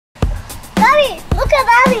Gaby! Look at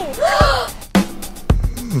Gaby!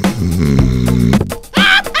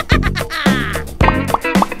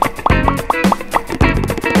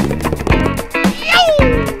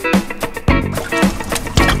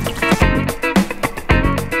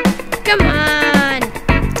 Come on!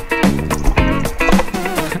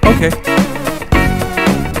 Okay.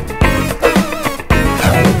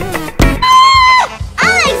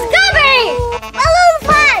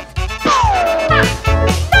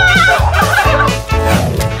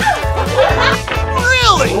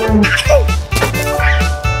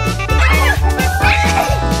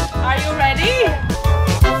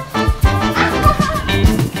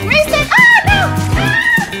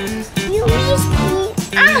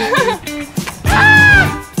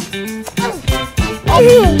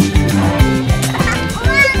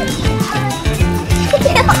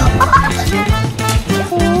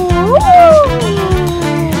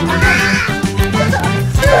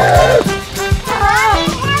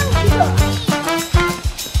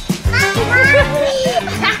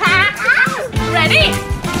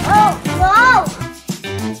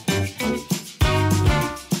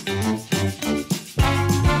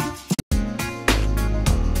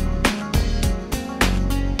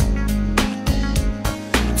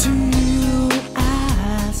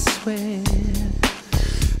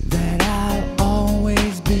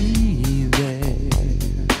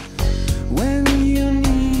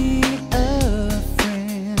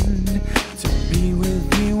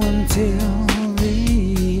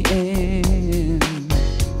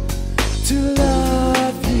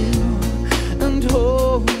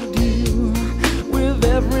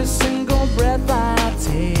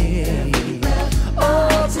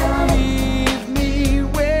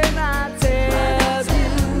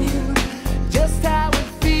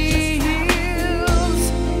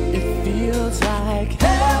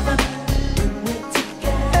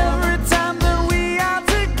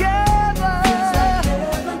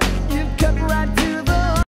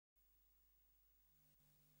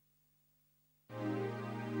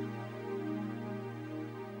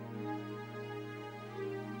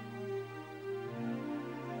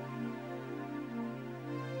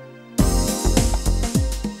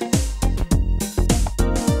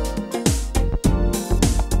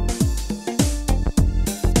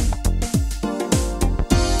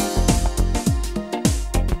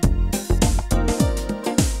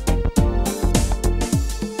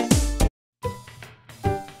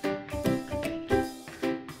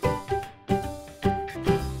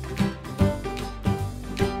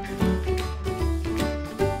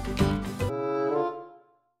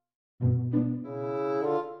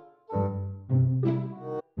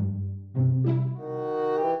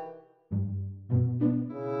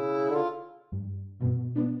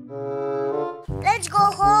 Let's go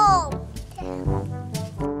home.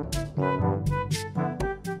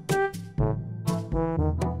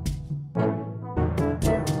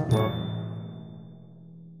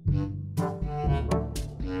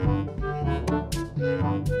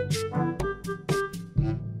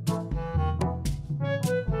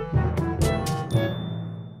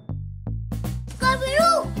 Gaby,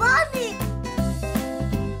 look, Mommy.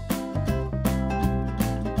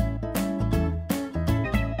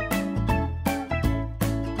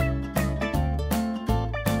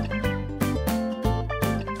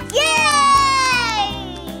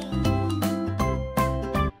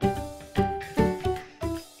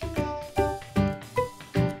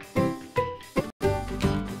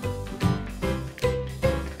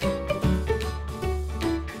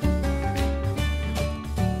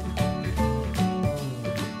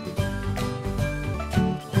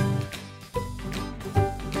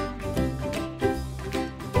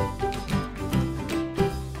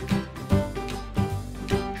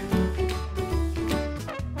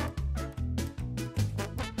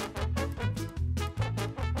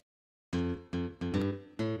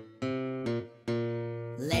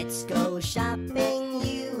 Let's go shopping,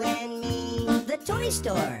 you and me. The toy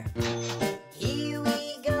store. Here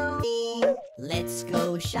we go. Let's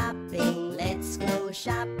go shopping, let's go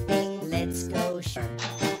shopping, let's go shopping.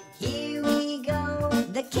 Here we go.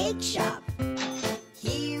 The cake shop.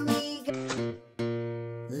 Here we go.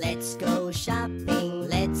 Let's go shopping,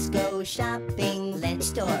 let's go shopping, let's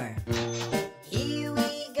store. Here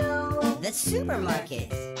we go. The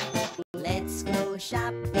supermarket. Let's go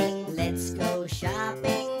shopping, let's go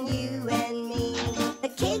shopping, you and me. The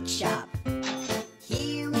cake shop.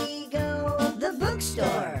 Here we go. The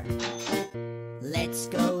bookstore. Let's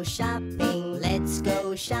go shopping, let's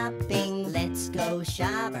go shopping, let's go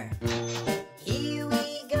shopper. Here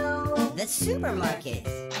we go. The supermarket.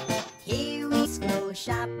 Here we go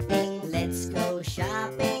shopping, let's go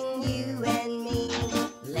shopping, you and me.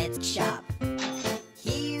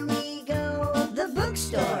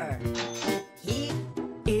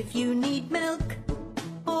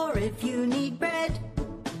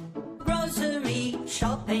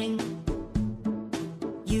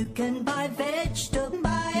 You can buy vegetables,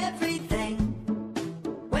 buy everything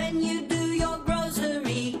when you do your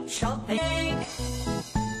grocery shopping.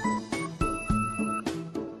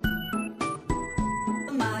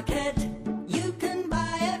 Market, you can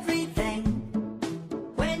buy everything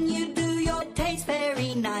when you do your taste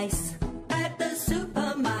very nice. At the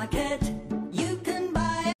supermarket, you can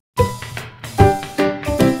buy.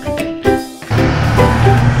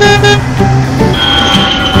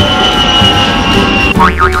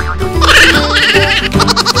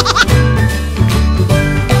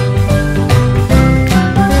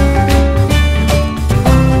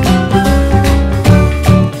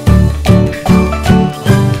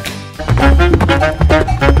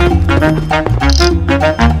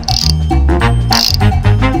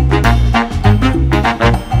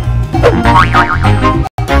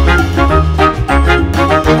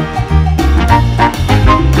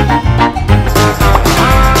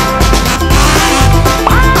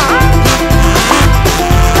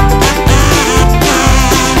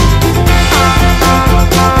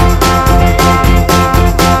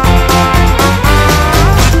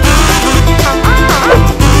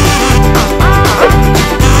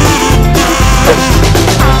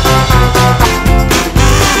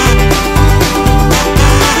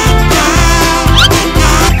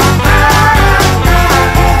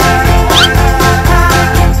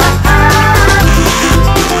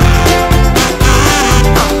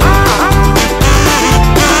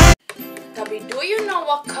 Gaby, do you know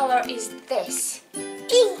what color is this?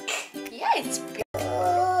 Pink. Yeah, it's pink.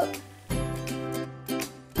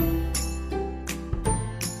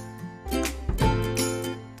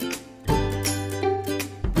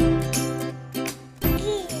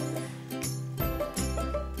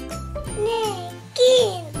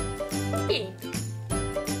 Green. Pink.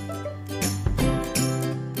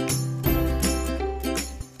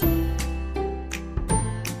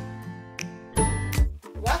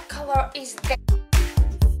 What color is this?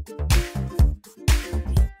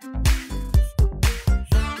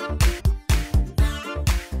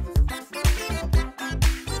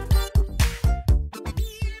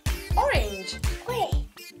 Orange. Wait.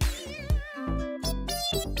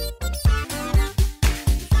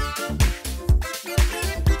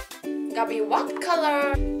 Gaby, what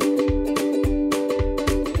color?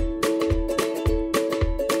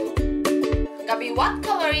 Gaby, what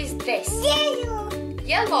color is this? Yellow.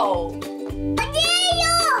 Yellow. Yellow.